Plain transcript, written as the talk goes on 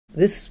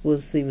This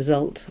was the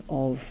result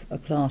of a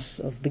class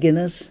of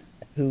beginners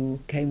who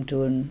came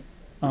to an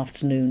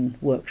afternoon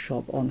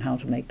workshop on how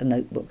to make a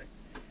notebook.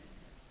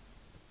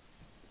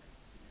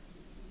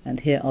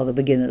 And here are the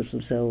beginners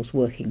themselves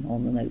working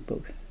on the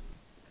notebook.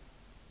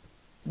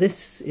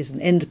 This is an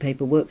end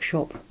paper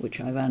workshop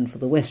which I ran for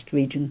the West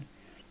region.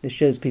 This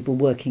shows people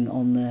working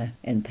on their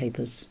end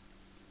papers.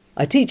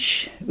 I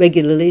teach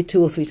regularly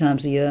 2 or 3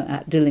 times a year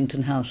at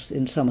Dillington House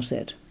in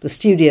Somerset. The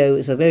studio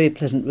is a very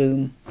pleasant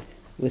room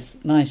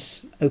with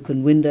nice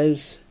open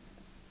windows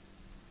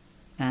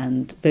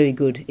and very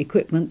good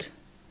equipment.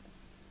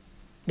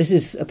 This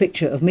is a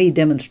picture of me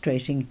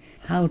demonstrating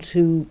how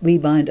to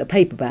rebind a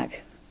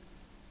paperback.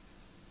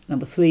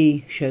 Number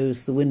 3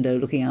 shows the window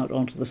looking out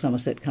onto the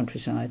Somerset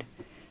countryside,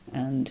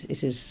 and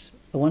it is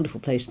a wonderful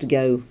place to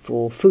go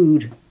for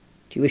food,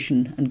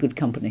 tuition and good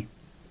company.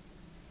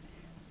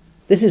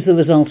 This is the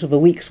result of a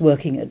week's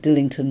working at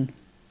Dillington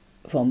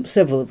from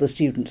several of the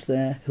students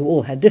there, who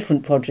all had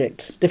different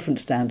projects, different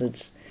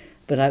standards,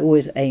 but I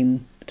always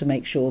aim to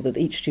make sure that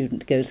each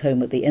student goes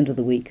home at the end of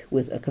the week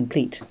with a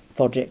complete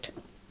project.